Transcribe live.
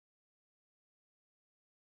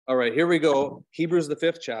All right, here we go. Hebrews, the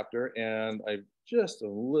 5th chapter, and I'm just a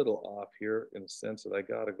little off here in the sense that I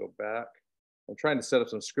got to go back. I'm trying to set up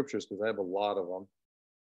some scriptures because I have a lot of them.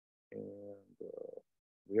 And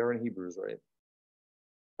we are in Hebrews, right?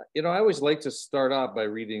 You know, I always like to start off by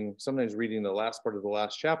sometimes reading the last part of the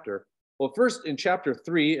last chapter. Well, first in chapter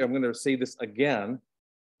 3, I'm going to say this again.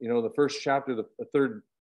 You know, the first chapter, the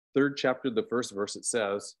third chapter, the first verse, it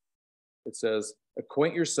says,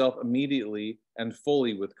 acquaint yourself immediately and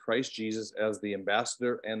fully with Christ Jesus as the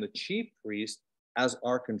ambassador and the chief priest as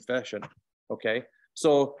our confession. Okay,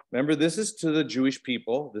 so remember, this is to the Jewish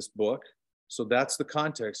people, this book. So that's the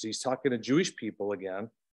context. He's talking to Jewish people again.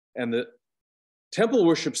 And the temple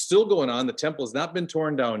worship's still going on. The temple has not been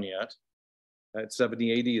torn down yet. At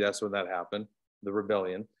 70 AD, that's when that happened, the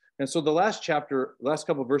rebellion. And so the last chapter, last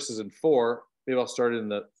couple of verses in 4, maybe I'll start in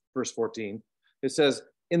the verse 14. It says,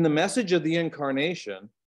 in the message of the incarnation,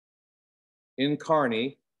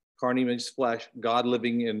 carne means flesh, God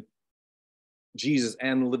living in Jesus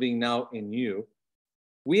and living now in you.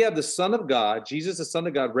 We have the Son of God, Jesus, the Son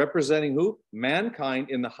of God, representing who? Mankind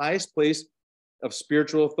in the highest place of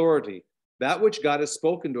spiritual authority. That which God has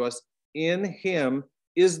spoken to us in him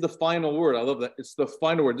is the final word. I love that. It's the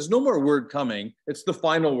final word. There's no more word coming. It's the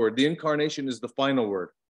final word. The incarnation is the final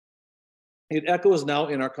word. It echoes now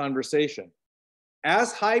in our conversation.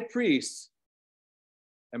 As high priest,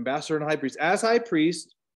 ambassador and high priest, as high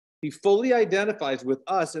priest, he fully identifies with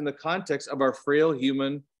us in the context of our frail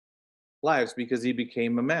human lives because he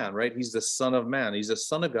became a man, right? He's the Son of Man. He's the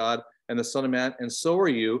Son of God and the Son of Man. And so are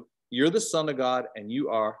you. You're the Son of God and you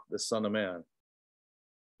are the Son of Man.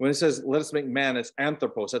 When it says, let us make man, it's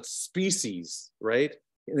anthropos, that's species, right?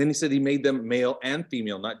 And then he said he made them male and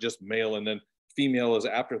female, not just male and then female as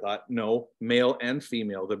afterthought. No, male and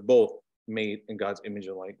female. They're both made in God's image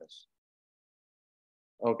and likeness.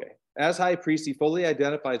 Okay. As high priest, he fully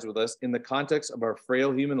identifies with us in the context of our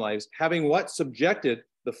frail human lives, having what? Subjected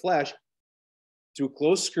the flesh to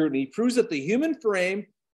close scrutiny, proves that the human frame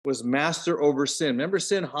was master over sin. Remember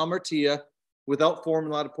sin, hamartia, without form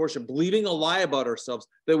and without portion, believing a lie about ourselves,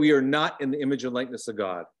 that we are not in the image and likeness of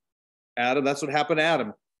God. Adam, that's what happened to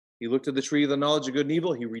Adam. He looked at the tree of the knowledge of good and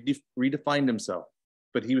evil. He redefined himself,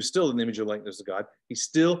 but he was still in the image and likeness of God. He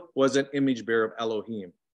still was an image bearer of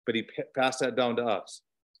Elohim, but he passed that down to us.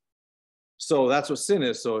 So that's what sin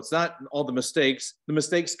is. So it's not all the mistakes. The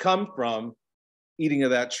mistakes come from eating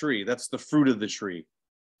of that tree. That's the fruit of the tree.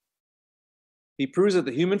 He proves that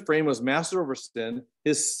the human frame was master over sin.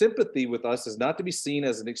 His sympathy with us is not to be seen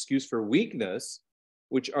as an excuse for weakness,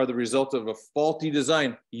 which are the result of a faulty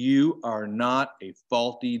design. You are not a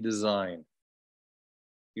faulty design.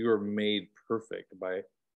 You are made perfect by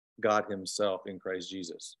God himself in Christ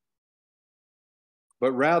Jesus,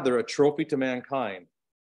 but rather a trophy to mankind.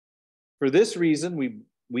 For this reason,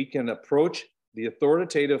 we can approach the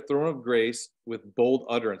authoritative throne of grace with bold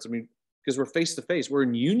utterance. I mean, because we're face to face. We're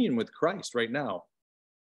in union with Christ right now.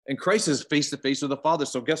 And Christ is face to face with the Father.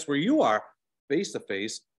 So guess where you are? Face to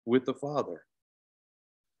face with the Father.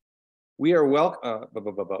 We are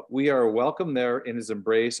welcome there in his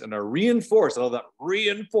embrace and are reinforced, all that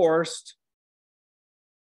reinforced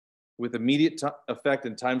with immediate effect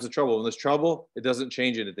in times of trouble. When there's trouble, it doesn't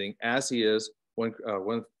change anything, as he is, 1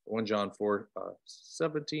 John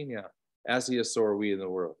 4:17, as he is, so are we in the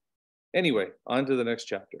world. Anyway, on to the next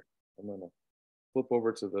chapter. I'm going to flip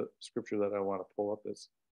over to the scripture that I want to pull up. It's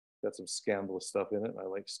got some scandalous stuff in it. I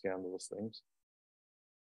like scandalous things.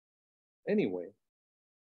 Anyway.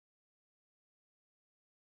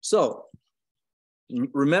 So,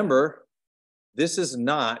 remember, this is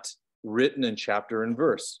not written in chapter and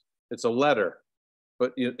verse. It's a letter.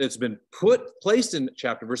 But it's been placed in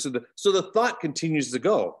chapter and verse. So the thought continues to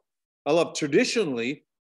go. I love traditionally,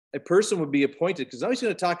 a person would be appointed, because now he's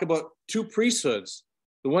going to talk about two priesthoods.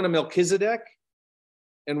 The one of Melchizedek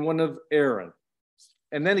and one of Aaron.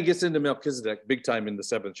 And then he gets into Melchizedek big time in the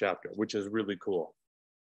 7th chapter, which is really cool.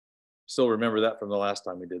 Still remember that from the last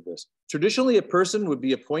time we did this. Traditionally, a person would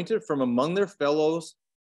be appointed from among their fellows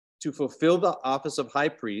to fulfill the office of high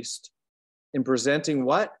priest in presenting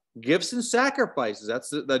what? Gifts and sacrifices.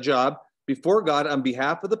 That's the job before God on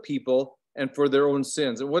behalf of the people and for their own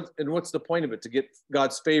sins. And what's the point of it? To get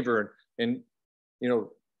God's favor and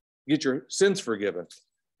get your sins forgiven.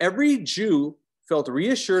 Every Jew felt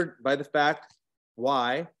reassured by the fact,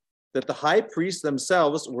 why? That the high priests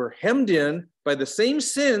themselves were hemmed in by the same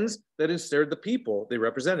sins that ensnared the people they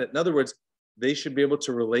represented. In other words, they should be able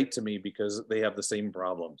to relate to me because they have the same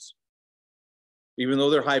problems. Even though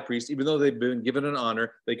they're high priests, even though they've been given an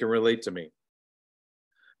honor, they can relate to me.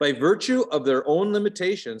 By virtue of their own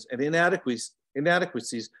limitations and inadequacies,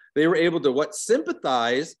 inadequacies, they were able to what?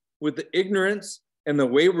 Sympathize with the ignorance and the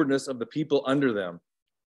waywardness of the people under them.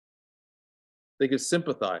 They could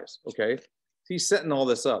sympathize, okay? He's setting all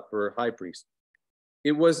this up for a high priest.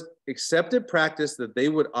 It was accepted practice that they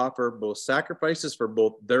would offer both sacrifices for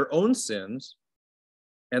both their own sins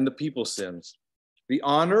and the people's sins. The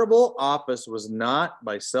honorable office was not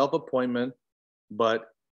by self-appointment, but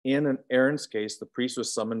in Aaron's case, the priest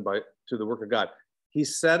was summoned to the work of God.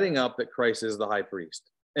 He's setting up that Christ is the high priest.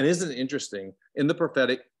 And isn't it interesting? In the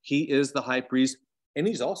prophetic, he is the high priest, and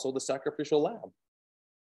he's also the sacrificial lamb.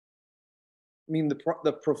 I mean,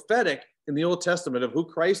 the prophetic in the Old Testament of who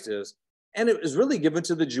Christ is, and it was really given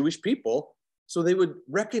to the Jewish people so they would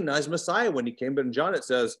recognize Messiah when he came. But in John, it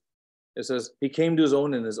says, he came to his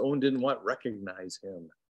own, and his own didn't what? Recognize him.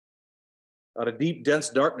 Out of deep, dense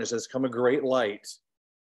darkness has come a great light.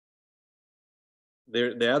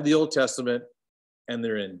 They have the Old Testament, and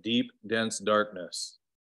they're in deep, dense darkness.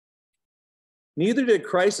 Neither did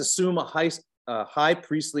Christ assume a high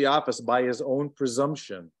priestly office by his own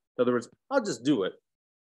presumption. In other words, I'll just do it.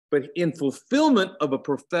 But in fulfillment of a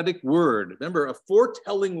prophetic word, remember, a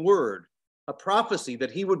foretelling word, a prophecy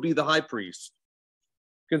that he would be the high priest.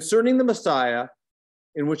 Concerning the Messiah,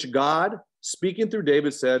 in which God, speaking through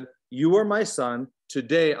David, said, "You are my son,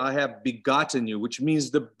 today I have begotten you," which means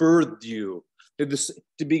to birth you.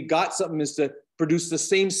 To begot something is to produce the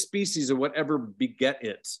same species of whatever beget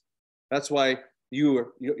it. That's why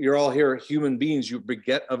you're all here human beings. You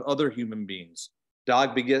beget of other human beings.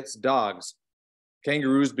 Dog begets dogs.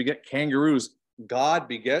 Kangaroos beget kangaroos. God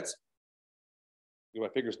begets, my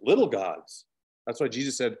fingers, little gods. That's why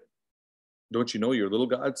Jesus said, "Don't you know you're little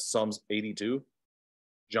gods?" Psalms 82,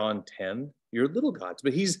 John 10, you're little gods.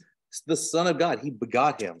 But he's the Son of God. He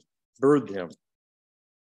begot him, birthed him.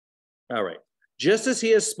 All right. Just as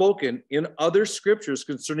he has spoken in other scriptures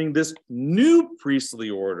concerning this new priestly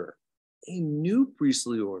order, a new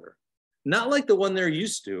priestly order, not like the one they're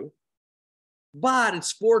used to, but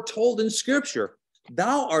it's foretold in scripture.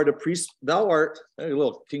 Thou art a priest, a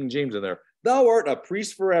little King James in there. Thou art a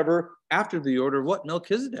priest forever after the order of what?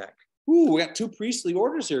 Melchizedek. Ooh, we got two priestly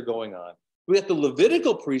orders here going on. We got the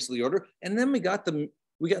Levitical priestly order, and then we got the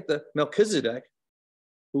Melchizedek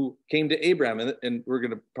who came to Abraham, and we're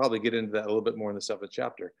going to probably get into that a little bit more in the 7th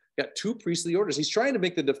chapter. Got two priestly orders. He's trying to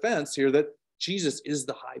make the defense here that Jesus is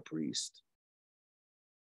the high priest.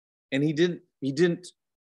 And he didn't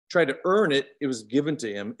try to earn it. It was given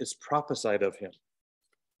to him. It's prophesied of him.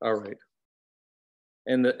 All right.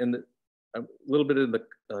 And a little bit in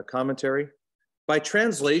the commentary. By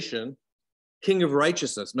translation, King of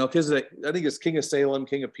Righteousness. Melchizedek, I think it's King of Salem,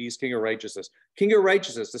 King of Peace, King of Righteousness. King of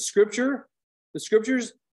Righteousness. The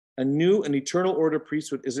scriptures, a new and eternal order of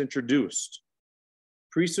priesthood is introduced.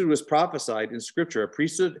 Priesthood was prophesied in scripture. A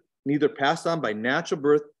priesthood neither passed on by natural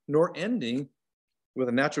birth nor ending with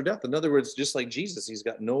a natural death. In other words, just like Jesus, he's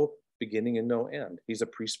got no beginning and no end. He's a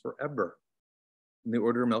priest forever. In the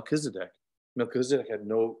order of Melchizedek. Melchizedek had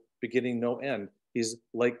no beginning, no end. He's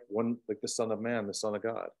like the Son of Man, the Son of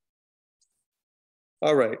God.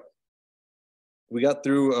 All right. We got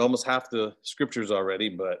through almost half the scriptures already,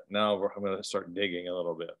 but now I'm going to start digging a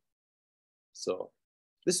little bit. So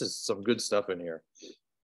this is some good stuff in here.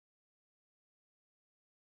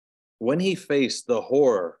 When he faced the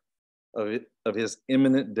horror of his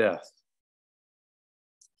imminent death,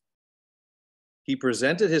 he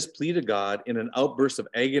presented his plea to God in an outburst of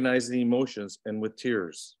agonizing emotions and with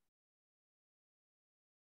tears.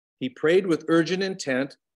 He prayed with urgent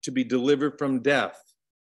intent to be delivered from death.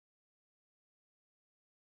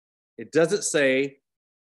 It doesn't say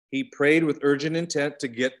he prayed with urgent intent to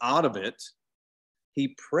get out of it.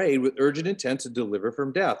 He prayed with urgent intent to deliver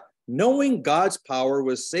from death, knowing God's power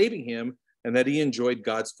was saving him and that he enjoyed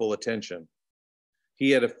God's full attention. He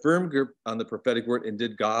had a firm grip on the prophetic word, and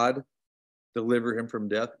did God deliver him from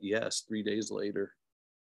death? Yes, 3 days later.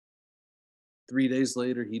 3 days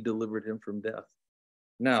later, he delivered him from death.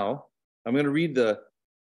 Now, I'm going to read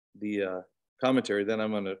the commentary, then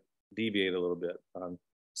I'm going to deviate a little bit on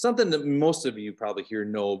something that most of you probably here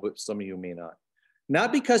know, but some of you may not.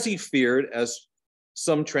 Not because he feared, as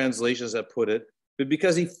some translations have put it, but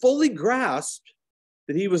because he fully grasped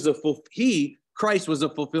that Christ was a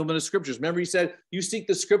fulfillment of scriptures. Remember, he said, "You seek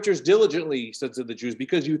the scriptures diligently," he said to the Jews,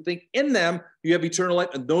 "because you think in them you have eternal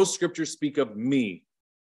life, and those scriptures speak of me."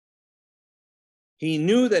 He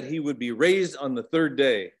knew that he would be raised on the third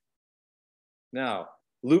day. Now,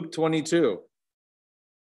 Luke 22.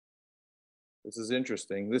 This is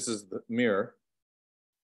interesting. This is the mirror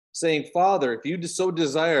saying, "Father, if you so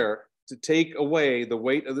desire to take away the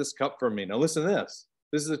weight of this cup from me." Now listen to this.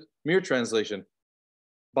 This is a mirror translation.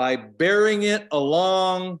 by bearing it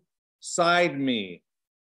alongside me,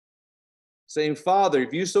 saying, Father,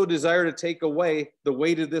 if you so desire to take away the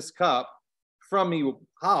weight of this cup from me,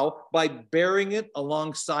 how? By bearing it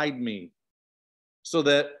alongside me, so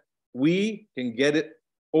that we can get it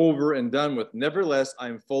over and done with. Nevertheless,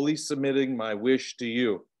 I'm fully submitting my wish to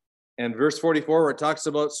you. And verse 44, where it talks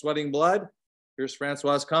about sweating blood, here's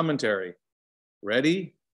Francois' commentary.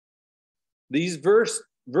 Ready? These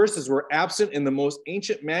verses were absent in the most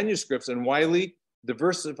ancient manuscripts and widely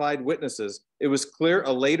diversified witnesses. It was clear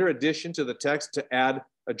a later addition to the text to add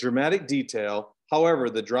a dramatic detail. However,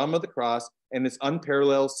 the drama of the cross and its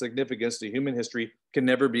unparalleled significance to human history can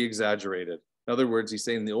never be exaggerated. In other words, he's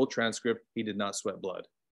saying in the old transcript, he did not sweat blood.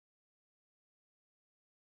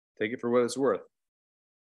 Take it for what it's worth.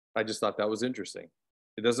 I just thought that was interesting.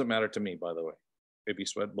 It doesn't matter to me, by the way, if he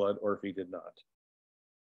sweat blood or if he did not.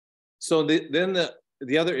 So then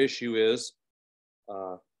the other issue is,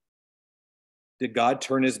 did God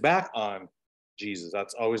turn his back on Jesus?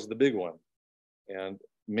 That's always the big one. And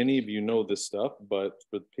many of you know this stuff, but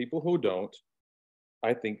for people who don't,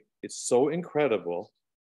 I think it's so incredible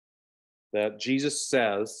that Jesus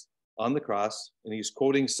says on the cross, and he's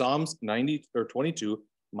quoting Psalms 90 or 22,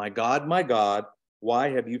 my God, why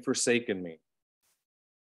have you forsaken me?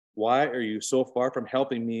 Why are you so far from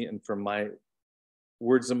helping me and from my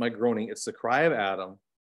words of my groaning? It's the cry of Adam.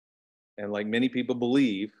 And like many people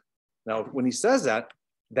believe, now when he says that,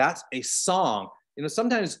 that's a song. You know,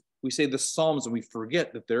 sometimes we say the Psalms and we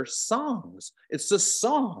forget that they're songs. It's the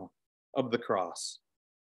song of the cross.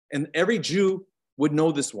 And every Jew would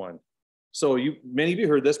know this one. So many of you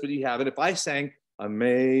heard this, but you haven't. If I sang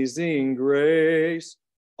Amazing Grace,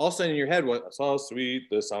 all of a sudden in your head, what's how sweet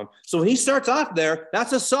the sound. So when he starts off there,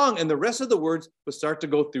 that's a song, and the rest of the words will start to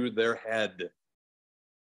go through their head.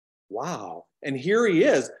 Wow. And here he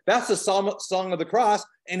is. That's the song of the cross,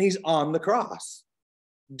 and he's on the cross.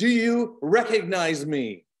 Do you recognize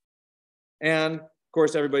me? And of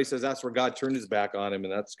course, everybody says that's where God turned his back on him,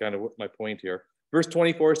 and that's kind of my point here. Verse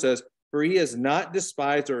 24 says, for he has not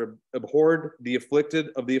despised or abhorred the afflicted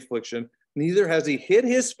of the affliction, neither has he hid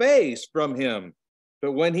his face from him.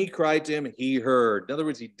 But when he cried to him, he heard. In other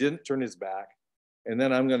words, he didn't turn his back. And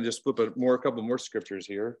then I'm going to just flip a couple more scriptures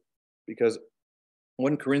here, because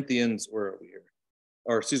 2 Corinthians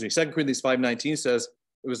 5:19 says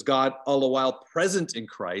it was God all the while present in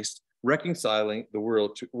Christ, reconciling the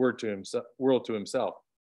world to himself.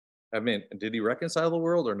 I mean, did he reconcile the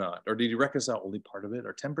world or not? Or did he reconcile only part of it,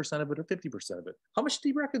 or 10% of it, or 50% of it? How much did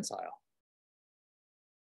he reconcile?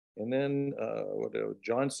 And then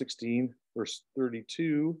John 16, verse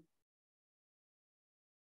 32.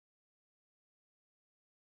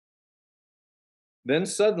 Then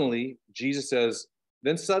suddenly, Jesus says,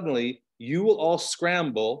 then suddenly you will all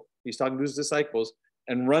scramble, he's talking to his disciples,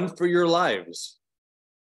 and run for your lives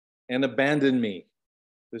and abandon me.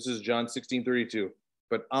 This is John 16:32.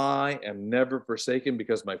 But I am never forsaken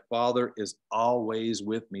because my Father is always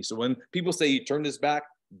with me. So when people say he turned his back,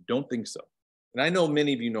 don't think so. And I know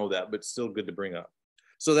many of you know that, but it's still good to bring up.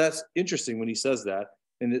 So that's interesting when he says that.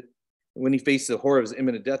 And when he faced the horror of his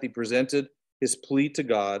imminent death, he presented his plea to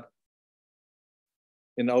God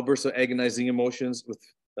in outbursts of agonizing emotions with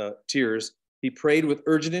tears. He prayed with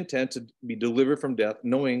urgent intent to be delivered from death,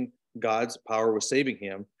 knowing God's power was saving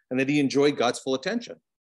him and that he enjoyed God's full attention.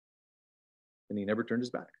 And he never turned his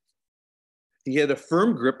back. He had a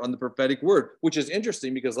firm grip on the prophetic word, which is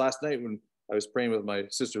interesting because last night when I was praying with my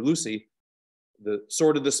sister Lucy, the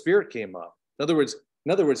sword of the Spirit came up. In other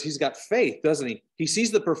words, he's got faith, doesn't he? He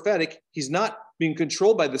sees the prophetic. He's not being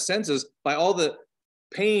controlled by the senses, by all the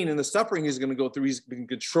pain and the suffering he's going to go through. He's being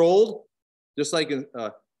controlled, just like in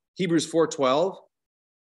Hebrews 4:12.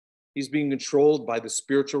 He's being controlled by the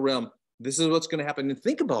spiritual realm. This is what's going to happen. And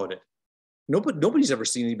think about it. Nobody's ever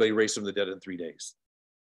seen anybody raised from the dead in 3 days.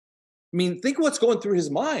 I mean, think what's going through his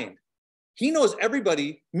mind. He knows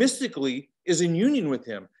everybody mystically is in union with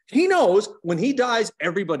him. He knows when he dies,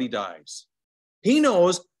 everybody dies. He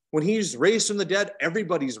knows when he's raised from the dead,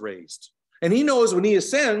 everybody's raised. And he knows when he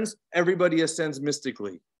ascends, everybody ascends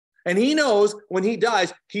mystically. And he knows when he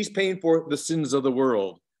dies, he's paying for the sins of the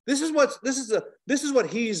world. This is what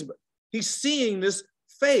he's seeing, this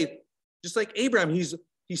faith, just like Abraham. He's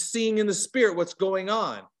seeing in the spirit what's going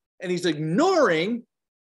on, and he's ignoring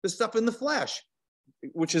the stuff in the flesh,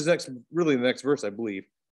 which is really the next verse, I believe.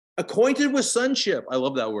 Acquainted with sonship. I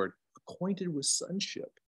love that word. Acquainted with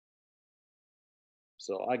sonship.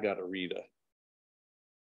 So I got to read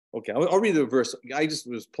I'll read the verse. I just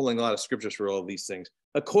was pulling a lot of scriptures for all of these things.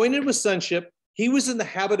 Acquainted with sonship, he was in the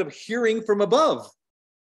habit of hearing from above.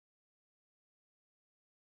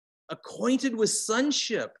 acquainted with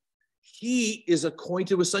sonship. He is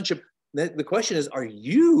acquainted with sonship. The question is, are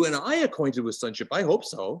you and I acquainted with sonship? I hope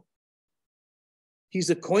so. He's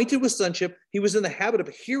acquainted with sonship. He was in the habit of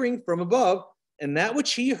hearing from above, and that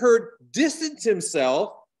which he heard distanced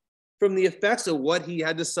himself from the effects of what he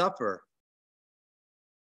had to suffer.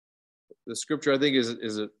 The scripture, I think,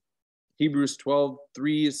 is Hebrews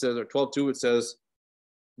 12:3, it says, or 12:2, it says,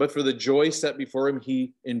 but for the joy set before him,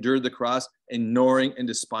 he endured the cross, ignoring and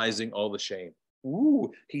despising all the shame.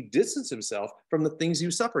 Ooh, he distanced himself from the things he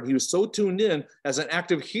suffered. He was so tuned in as an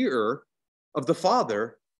active hearer of the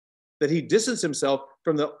Father that he distanced himself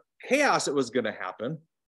from the chaos that was going to happen.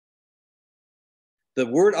 The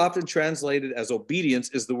word often translated as obedience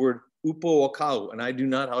is the word upookau, and I do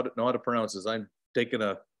not know how to pronounce this. I'm taking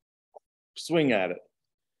a swing at it.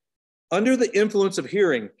 Under the influence of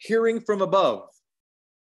hearing from above,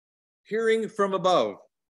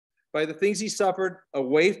 by the things he suffered,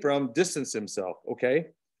 away from, distance himself, okay?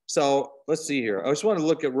 So let's see here. I just want to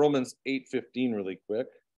look at Romans 8:15 really quick.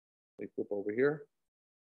 Let me flip over here.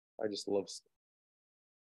 I just love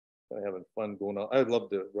having fun going on. I'd love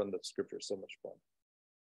to run the scripture, so much fun.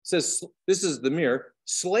 It says, this is the mirror,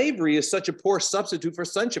 slavery is such a poor substitute for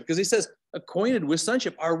sonship, because he says, acquainted with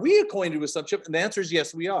sonship. Are we acquainted with sonship? And the answer is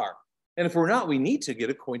yes, we are. And if we're not, we need to get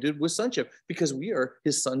acquainted with sonship, because we are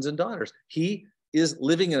his sons and daughters. He is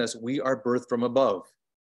living in us. We are birthed from above.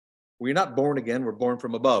 We're not born again, we're born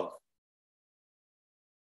from above.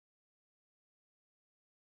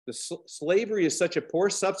 The slavery is such a poor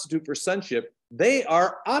substitute for sonship. They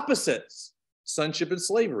are opposites, sonship and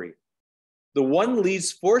slavery. The one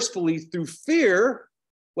leads forcefully through fear,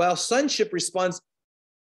 while sonship responds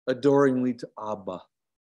adoringly to Abba.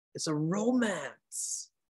 It's a romance.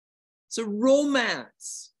 It's a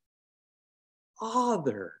romance.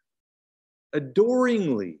 Father,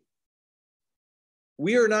 adoringly.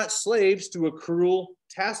 We are not slaves to a cruel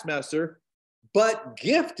taskmaster, but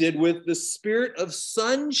gifted with the spirit of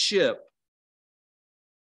sonship,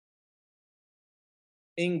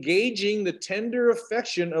 engaging the tender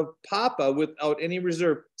affection of Papa without any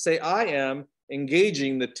reserve. Say, I am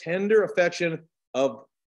engaging the tender affection of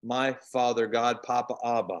my Father God, Papa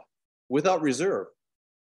Abba, without reserve.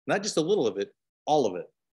 Not just a little of it, all of it.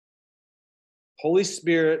 Holy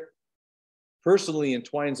Spirit personally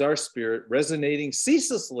entwines our spirit, resonating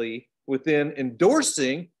ceaselessly within,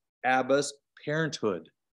 endorsing Abba's parenthood.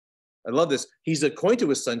 I love this. He's acquainted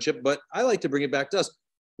with sonship, but I like to bring it back to us.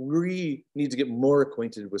 We need to get more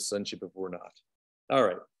acquainted with sonship if we're not. All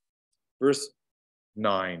right. Verse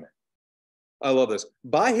 9. I love this.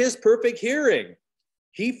 By his perfect hearing,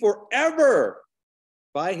 he forever,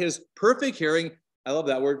 by his perfect hearing, I love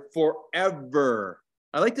that word, forever.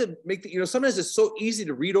 I like to make the, sometimes it's so easy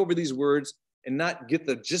to read over these words and not get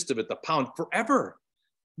the gist of it, the pound, forever.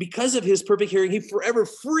 Because of his perfect hearing, he forever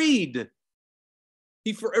freed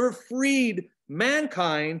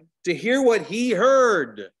mankind to hear what he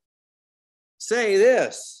heard. Say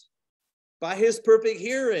this, by his perfect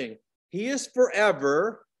hearing, he is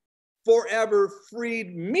forever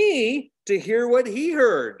freed me to hear what he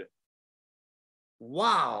heard.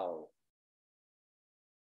 Wow.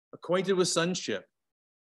 Acquainted with sonship.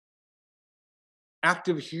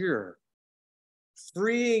 Active hearer.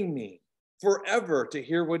 Freeing me forever to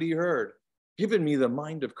hear what he heard. Giving me the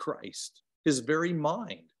mind of Christ, his very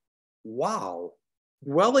mind. Wow.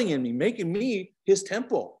 Dwelling in me, making me his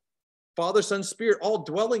temple. Father, Son, Spirit, all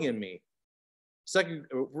dwelling in me. 1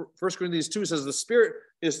 Corinthians 2 says the Spirit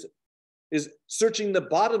is searching the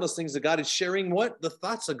bottomless things of God, is sharing what? The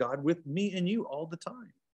thoughts of God with me and you all the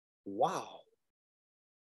time. Wow.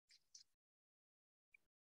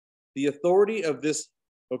 The authority of this,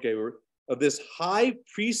 of this high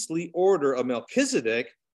priestly order of Melchizedek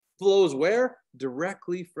flows where?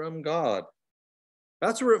 Directly from God.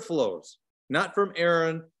 That's where it flows. Not from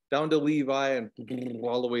Aaron down to Levi and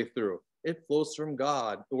all the way through. It flows from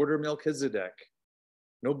God, order Melchizedek.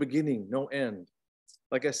 No beginning, no end.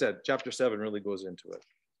 Like I said, chapter 7 really goes into it.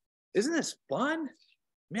 Isn't this fun?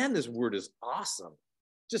 Man, this word is awesome.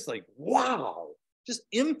 Just like, wow, just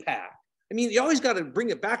impact. I mean, you always got to bring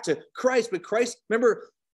it back to Christ, but Christ, remember,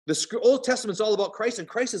 the Old Testament's all about Christ, and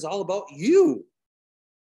Christ is all about you.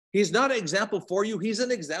 He's not an example for you. He's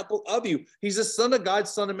an example of you. He's the Son of God,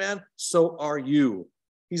 Son of Man. So are you.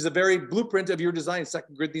 He's the very blueprint of your design, 2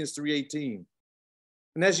 Corinthians 3:18.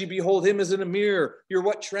 And as you behold him as in a mirror, you're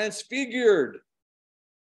what? Transfigured.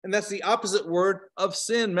 And that's the opposite word of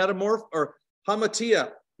sin, metamorph, or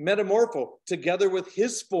hamatia, metamorpho, together with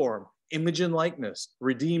his form, image and likeness,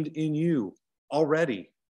 redeemed in you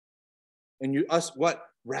already. And us what?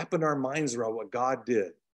 Wrapping our minds around what God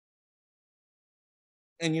did.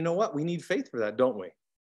 And you know what? We need faith for that, don't we?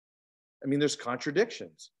 I mean, there's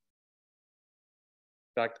contradictions.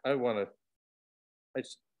 In fact, I just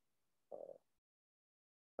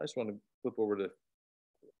want to flip over to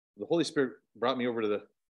the Holy Spirit brought me over to the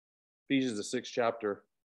Ephesians, the 6th chapter,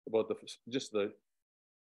 about the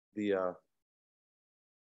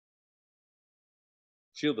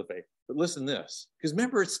shield of faith. But listen to this, because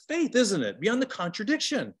remember, it's faith, isn't it? Beyond the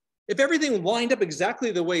contradiction. If everything lined up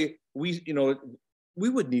exactly the way we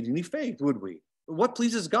wouldn't need any faith, would we? What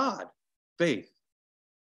pleases God? Faith.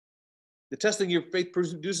 The testing of your faith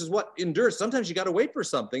produces what? Endurance. Sometimes you got to wait for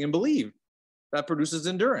something and believe. That produces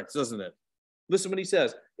endurance, doesn't it? Listen what he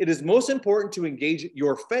says. It is most important to engage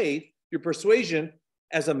your faith, your persuasion,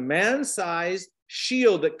 as a man-sized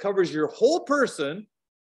shield that covers your whole person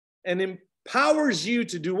and empowers you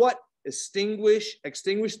to do what? Extinguish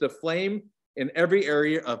the flame in every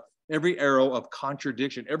arrow of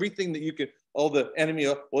contradiction. Everything that you can, all the enemy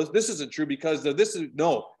of, well, this isn't true because of this.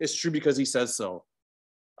 No, it's true because he says so.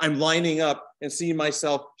 I'm lining up and seeing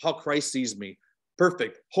myself how Christ sees me.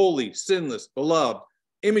 Perfect, holy, sinless, beloved,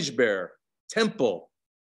 image bearer, temple.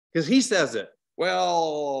 Because he says it.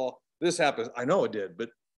 Well, this happens. I know it did, but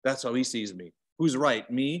that's how he sees me. Who's right?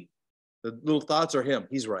 Me? The little thoughts or him?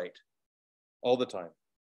 He's right. All the time.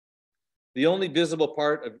 The only visible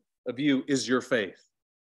part of you is your faith.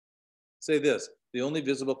 Say this. The only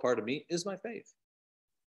visible part of me is my faith.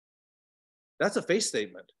 That's a faith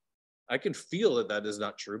statement. I can feel that is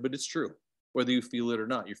not true, but it's true, whether you feel it or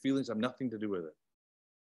not. Your feelings have nothing to do with it.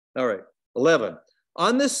 All right, 11.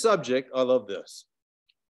 On this subject, I love this,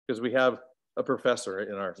 because we have a professor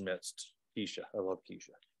in our midst, Keisha. I love Keisha.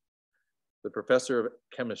 The professor of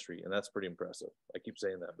chemistry, and that's pretty impressive. I keep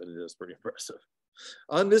saying that, but it is pretty impressive.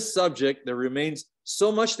 On this subject, there remains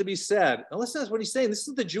so much to be said. Now listen to what he's saying. This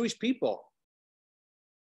is the Jewish people.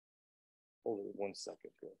 Hold on 1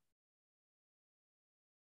 second here.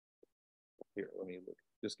 Here, let me look.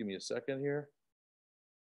 Just give me a second here.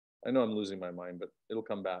 I know I'm losing my mind, but it'll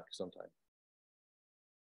come back sometime.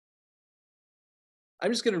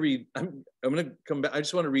 I'm just going to read. I'm going to come back. I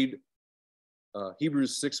just want to read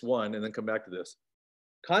Hebrews 6:1 and then come back to this.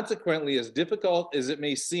 Consequently, as difficult as it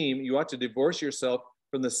may seem, you ought to divorce yourself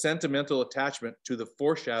from the sentimental attachment to the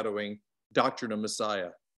foreshadowing doctrine of Messiah.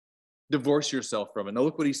 Divorce yourself from it. Now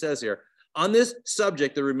look what he says here. On this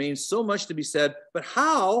subject, there remains so much to be said, but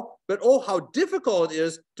how difficult it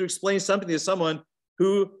is to explain something to someone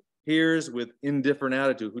who hears with indifferent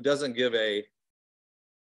attitude, who doesn't give I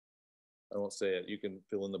won't say it, you can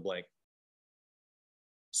fill in the blank.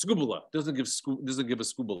 Scubula, doesn't give a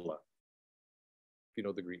scubula, if you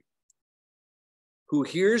know the Greek. Who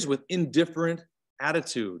hears with indifferent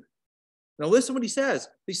attitude. Now listen what he says.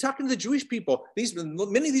 He's talking to the Jewish people.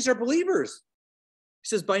 Many of these are believers. He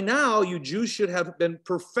says, by now, you Jews should have been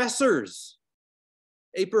professors.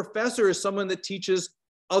 A professor is someone that teaches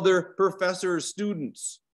other professors,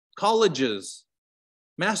 students, colleges,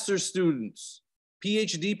 master's students,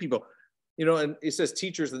 PhD people. And it says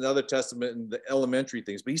teachers in the Other Testament and the elementary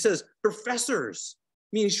things, but he says professors. I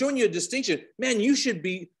mean, he's showing you a distinction. Man, you should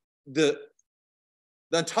be the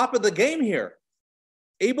top of the game here,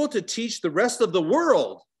 able to teach the rest of the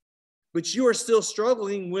world, but you are still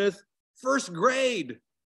struggling with first grade.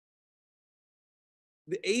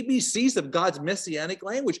 The ABCs of God's messianic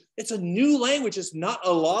language. It's a new language. It's not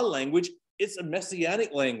a law language. It's a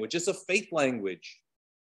messianic language. It's a faith language.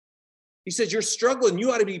 He says, you're struggling.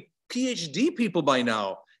 You ought to be PhD people by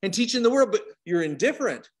now and teaching the world, but you're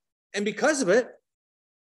indifferent. And because of it,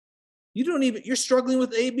 you're struggling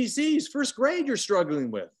with ABCs. First grade you're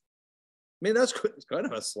struggling with. I mean, that's kind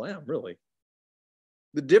of a slam, really.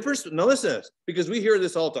 The difference, notice this, because we hear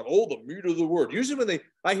this all the time. Oh, the meat of the word. Usually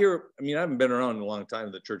I haven't been around in a long time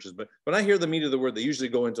in the churches, but when I hear the meat of the word, they usually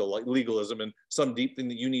go into like legalism and some deep thing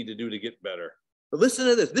that you need to do to get better. But listen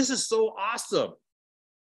to this. This is so awesome.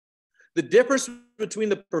 The difference between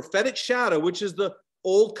the prophetic shadow, which is the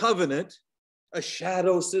old covenant, a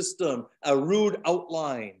shadow system, a rude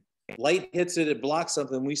outline. Light hits it, it blocks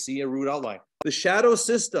something, we see a rude outline. The shadow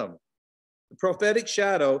system, the prophetic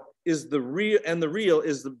shadow is the real, and the real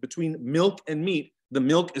is between milk and meat. The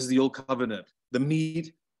milk is the old covenant. The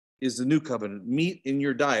meat is the new covenant. Meat in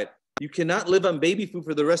your diet. You cannot live on baby food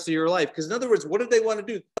for the rest of your life. Because in other words, what did they want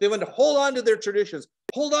to do? They want to hold on to their traditions,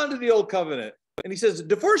 hold on to the old covenant. And he says,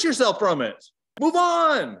 divorce yourself from it. Move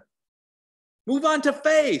on. Move on to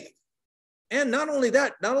faith. And not only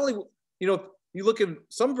that, you look at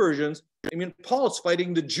some versions, Paul's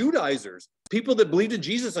fighting the Judaizers, people that believed in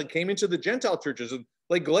Jesus and came into the Gentile churches. And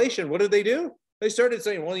like Galatians, what did they do? They started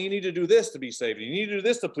saying, well, you need to do this to be saved. You need to do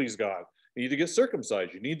this to please God. You need to get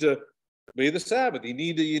circumcised. You need to obey the Sabbath. You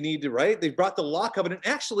need to, right? They brought the law covenant.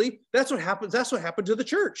 Actually, that's what happens. That's what happened to the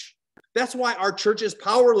church. That's why our church is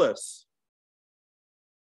powerless.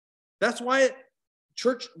 That's why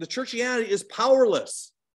the churchianity is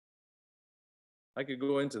powerless. I could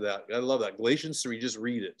go into that. I love that. Galatians 3, just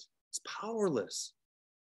read it. It's powerless.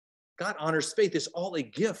 God honors faith. It's all a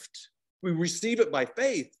gift. We receive it by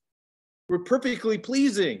faith. We're perfectly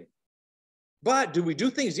pleasing. But do we do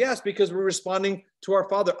things? Yes, because we're responding to our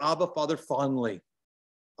Father, Abba, Father, fondly.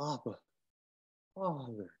 Abba,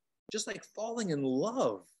 Father. Just like falling in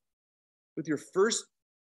love with your first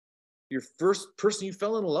person you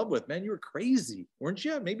fell in love with. Man, you were crazy, weren't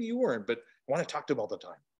you? Maybe you weren't, but I want to talk to him all the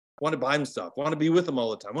time. I want to buy him stuff. I want to be with him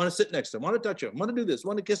all the time. I want to sit next to him. I want to touch him. I want to do this. I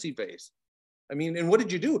want to kissy face. I mean, and what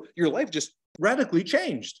did you do? Your life just radically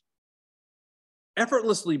changed.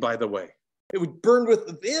 Effortlessly, by the way. It would burn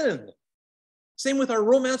within. Same with our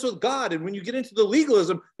romance with God. And when you get into the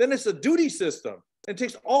legalism, then it's a duty system. And it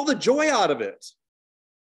takes all the joy out of it.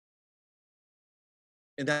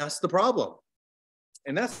 And that's the problem.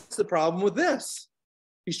 And that's the problem with this.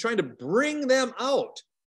 He's trying to bring them out.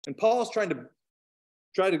 And Paul's trying to,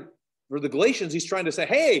 for the Galatians, he's trying to say,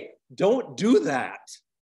 hey, don't do that.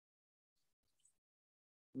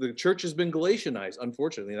 The church has been Galatianized,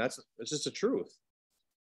 unfortunately. That's just a truth.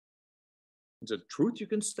 It's a truth, you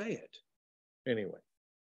can say it. Anyway.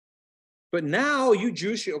 But now you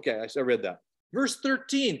Jews, okay, I read that. Verse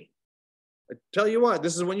 13. I tell you what,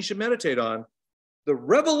 this is one you should meditate on. The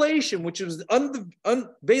revelation, which is the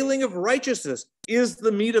unveiling of righteousness, is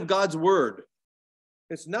the meat of God's word.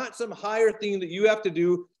 It's not some higher thing that you have to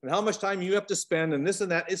do and how much time you have to spend and this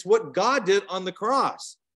and that. It's what God did on the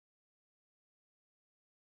cross.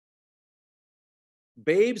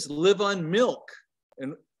 Babes live on milk.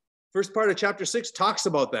 And first part of chapter 6 talks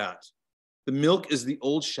about that. The milk is the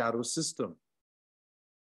old shadow system.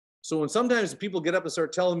 So when sometimes people get up and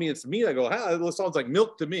start telling me it's meat, I go, it sounds like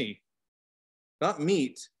milk to me. Not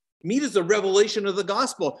meat. Meat is the revelation of the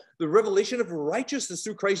gospel, the revelation of righteousness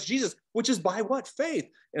through Christ Jesus, which is by what? Faith.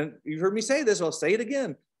 And you've heard me say this, I'll say it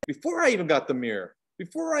again. Before I even got the mirror,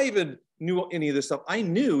 before I even knew any of this stuff, I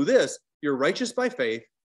knew this. You're righteous by faith,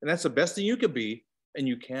 and that's the best thing you could be. And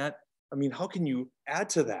you can't, how can you add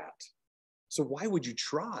to that? So why would you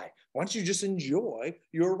try? Why don't you just enjoy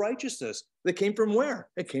your righteousness? That came from where?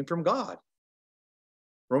 It came from God.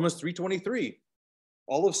 Romans 3:23.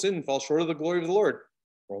 All of sin falls short of the glory of the Lord.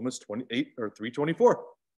 Romans 28 or 3:24.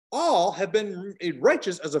 All have been made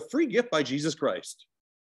righteous as a free gift by Jesus Christ.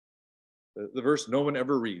 The verse no one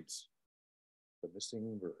ever reads. The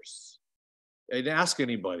missing verse. I didn't ask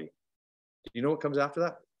anybody. Do you know what comes after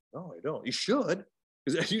that? No, I don't. You should,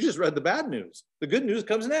 because you just read the bad news. The good news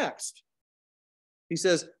comes next. He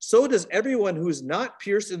says, so does everyone who is not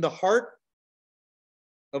pierced in the heart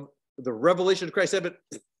of the revelation of Christ, haven't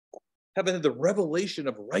had the revelation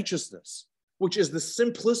of righteousness, which is the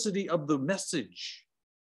simplicity of the message.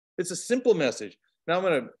 It's a simple message. Now I'm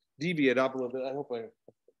going to deviate up a little bit. I hope I'm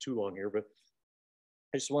too long here, but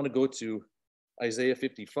I just want to go to Isaiah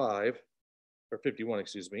 55, or 51,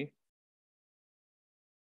 excuse me.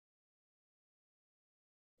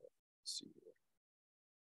 Let's see.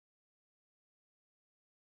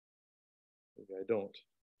 Maybe I don't.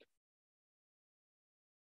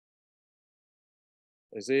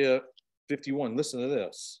 Isaiah 51, listen to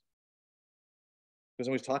this. Because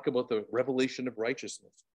when we talk about the revelation of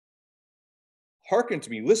righteousness. Hearken to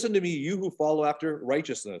me, listen to me, you who follow after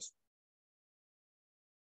righteousness,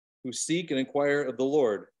 who seek and inquire of the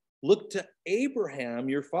Lord. Look to Abraham,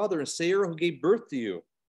 your father, and Sarah, who gave birth to you.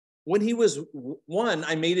 When he was one,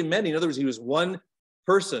 I made him many. In other words, he was one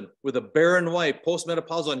person with a barren wife,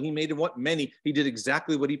 postmenopausal, and he made him what? Many. He did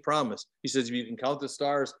exactly what he promised. He says, if you can count the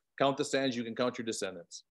stars, count the sands, you can count your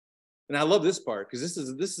descendants. And I love this part, because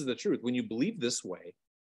this is the truth. When you believe this way,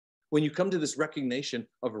 when you come to this recognition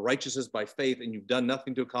of righteousness by faith and you've done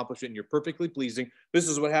nothing to accomplish it and you're perfectly pleasing, this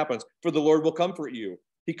is what happens. For the Lord will comfort you.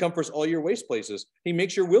 He comforts all your waste places. He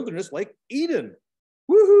makes your wilderness like Eden.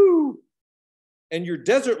 Woohoo! And your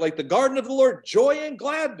desert like the garden of the Lord. Joy and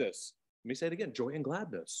gladness. Let me say it again. Joy and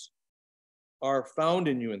gladness are found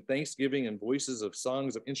in you, in thanksgiving and voices of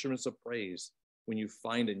songs of instruments of praise. When you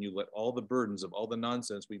find it and you let all the burdens of all the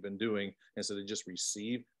nonsense we've been doing instead of just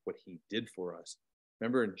receive what he did for us.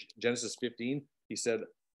 Remember in Genesis 15, he said,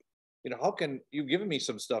 how can you give me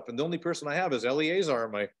some stuff? And the only person I have is Eleazar,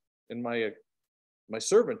 my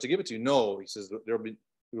servant, to give it to you. No, he says, there'll be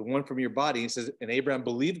one from your body. He says, and Abraham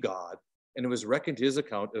believed God, and it was reckoned to his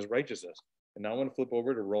account as righteousness. And now I want to flip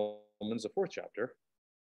over to Romans, the 4th chapter.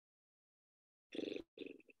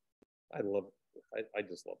 I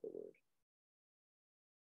just love the word.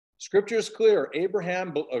 Scripture is clear.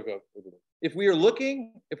 Abraham, if we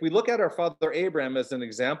look at our father Abraham as an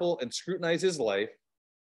example and scrutinize his life,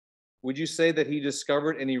 would you say that he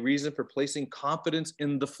discovered any reason for placing confidence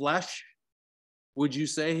in the flesh? Would you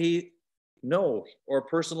say no, or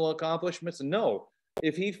personal accomplishments? No.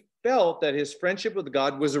 If he felt that his friendship with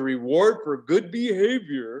God was a reward for good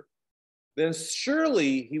behavior, then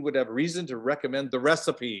surely he would have reason to recommend the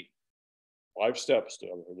recipe. 5 steps to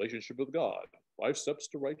a relationship with God, 5 steps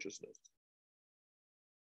to righteousness.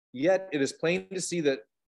 Yet it is plain to see that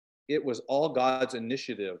it was all God's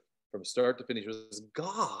initiative from start to finish. It was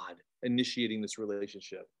God initiating this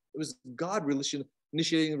relationship. It was God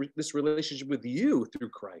initiating this relationship with you through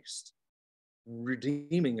Christ,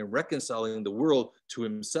 redeeming and reconciling the world to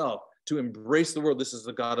himself, to embrace the world. This is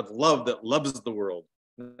the God of love that loves the world,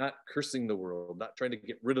 not cursing the world, not trying to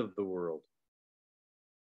get rid of the world.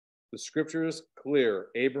 The scripture is clear.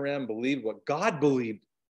 Abraham believed what God believed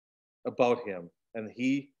about him, and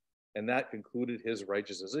that concluded his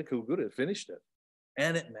righteousness. It concluded, it finished it.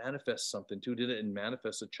 And it manifests something too, didn't it? It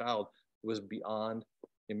manifests a child who was beyond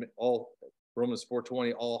him. All Romans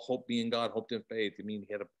 4:20, all hope being God, hoped in faith. I mean,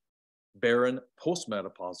 he had a barren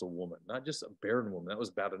postmenopausal woman, not just a barren woman. That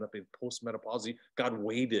was bad enough. In postmenopausal, God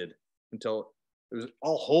waited until it was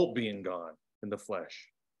all hope being gone in the flesh.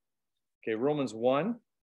 Okay, Romans 1,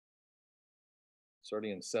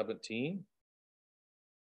 starting in 17.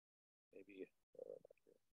 Maybe if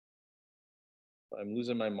I'm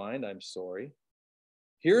losing my mind, I'm sorry.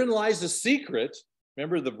 Herein lies the secret.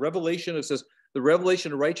 Remember the revelation, it says, the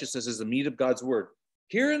revelation of righteousness is the meat of God's word.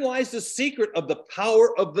 Herein lies the secret of the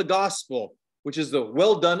power of the gospel, which is the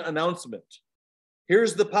well done announcement.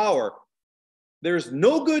 Here's the power. There's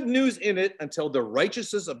no good news in it until the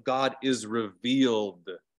righteousness of God is revealed.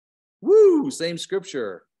 Woo, same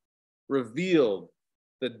scripture. Revealed.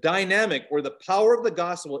 The dynamic or the power of the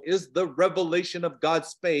gospel is the revelation of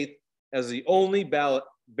God's faith as the only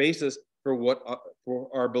basis for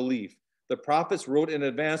our belief. The prophets wrote in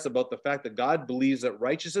advance about the fact that God believes that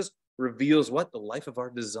righteousness reveals what? The life of our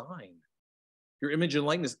design. Your image and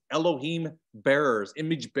likeness, Elohim bearers,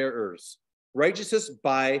 image bearers. Righteousness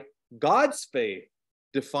by God's faith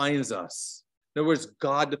defines us. In other words,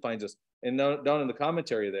 God defines us. And down in the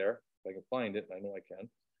commentary there, if I can find it, I know I can,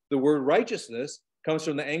 the word righteousness comes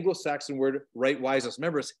from the Anglo-Saxon word right wiseness.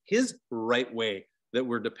 Remember, it's his right way that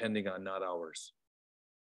we're depending on, not ours.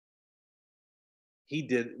 He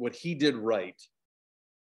did what he did right.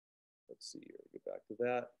 Let's see here, get back to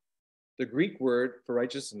that. The Greek word for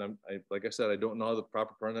righteous, and like I said, I don't know the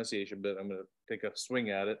proper pronunciation, but I'm going to take a swing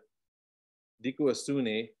at it.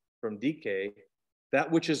 Dikouasune, from dike, that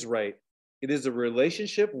which is right. It is a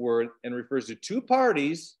relationship word and refers to two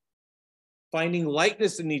parties finding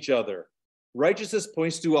likeness in each other. Righteousness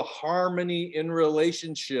points to a harmony in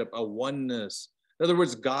relationship, a oneness. In other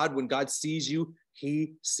words, God, when God sees you,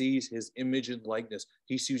 he sees his image and likeness.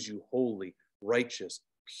 He sees you holy, righteous,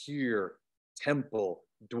 pure, temple,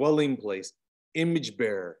 dwelling place, image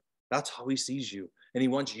bearer. That's how he sees you. And he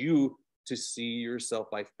wants you to see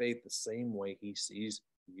yourself by faith the same way he sees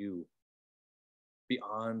you.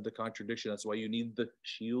 Beyond the contradiction. That's why you need the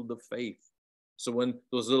shield of faith. So when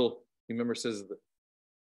those little, remember, it says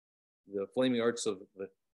the flaming arts of the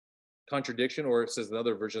contradiction, or it says in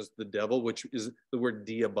other versions, the devil, which is the word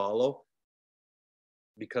diabolo.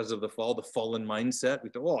 Because of the fall, the fallen mindset, we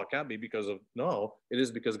thought, well, it can't be because of, no, it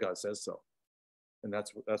is because God says so. And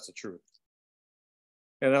that's the truth.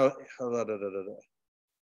 And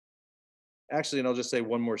actually, and I'll just say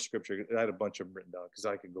one more scripture. I had a bunch of them written down because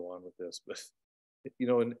I could go on with this. But,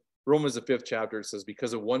 in Romans, the 5th chapter, it says,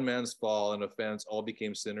 because of one man's fall and offense, all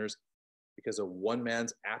became sinners. Because of one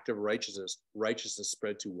man's act of righteousness, righteousness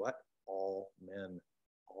spread to what? All men.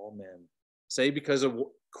 All men. Say, because of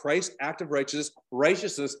Christ's act of righteousness,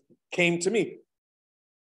 righteousness came to me.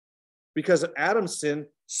 Because of Adam's sin,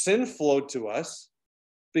 sin flowed to us.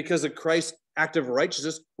 Because of Christ's act of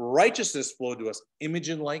righteousness, righteousness flowed to us. Image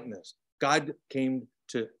and likeness. God came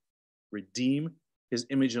to redeem his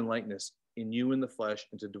image and likeness in you in the flesh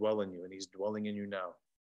and to dwell in you. And he's dwelling in you now.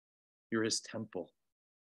 You're his temple.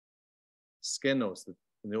 Skenos.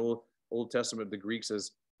 In the Old Testament, the Greek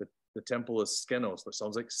says that the temple is skenos. That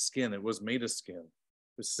sounds like skin. It was made of skin.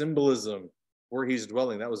 The symbolism where he's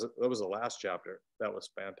dwelling. That was the last chapter. That was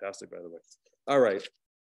fantastic, by the way. All right.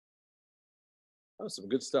 That was some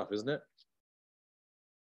good stuff, isn't it?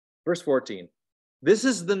 Verse 14. This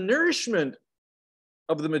is the nourishment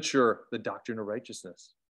of the mature, the doctrine of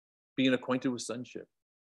righteousness, being acquainted with sonship.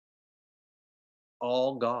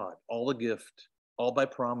 All God, all a gift, all by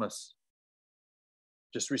promise.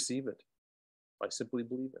 Just receive it by simply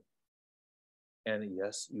believing. And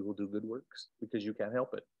yes, you will do good works because you can't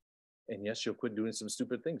help it. And yes, you'll quit doing some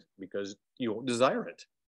stupid things because you won't desire it.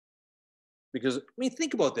 Because, I mean,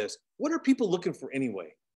 think about this. What are people looking for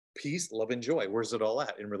anyway? Peace, love, and joy. Where's it all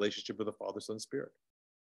at? In relationship with the Father, Son, Spirit.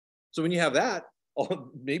 So when you have that,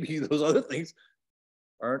 maybe those other things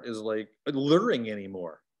aren't as like alluring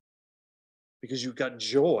anymore because you've got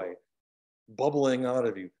joy bubbling out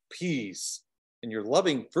of you, peace, and you're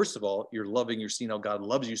loving. First of all, you're seeing how God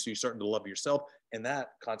loves you, so you're starting to love yourself, and that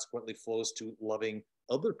consequently flows to loving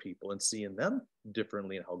other people and seeing them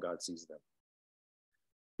differently and how God sees them.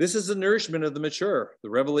 This is the nourishment of the mature, the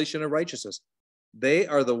revelation of righteousness. We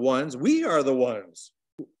are the ones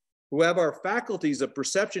who have our faculties of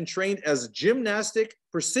perception trained as gymnastic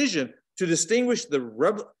precision to distinguish the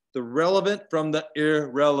relevant from the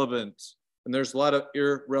irrelevant. And there's a lot of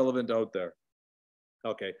irrelevant out there.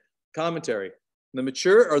 Okay, commentary. The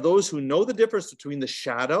mature are those who know the difference between the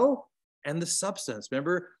shadow and the substance.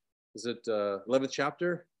 Remember, is it 11th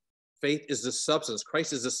chapter? Faith is the substance.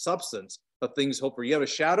 Christ is the substance of things hoped for. You have a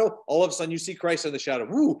shadow, all of a sudden you see Christ in the shadow.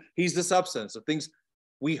 Woo, he's the substance of things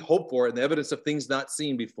we hope for and the evidence of things not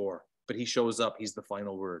seen before. But he shows up. He's the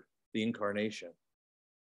final word, the incarnation.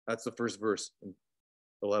 That's the first verse in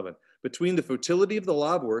 11. Between the futility of the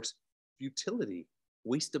law of works, futility,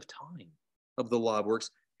 waste of time of the law of works,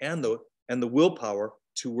 and the willpower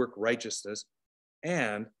to work righteousness,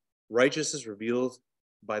 and righteousness revealed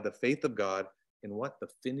by the faith of God in what? The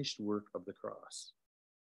finished work of the cross.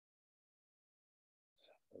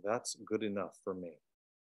 That's good enough for me.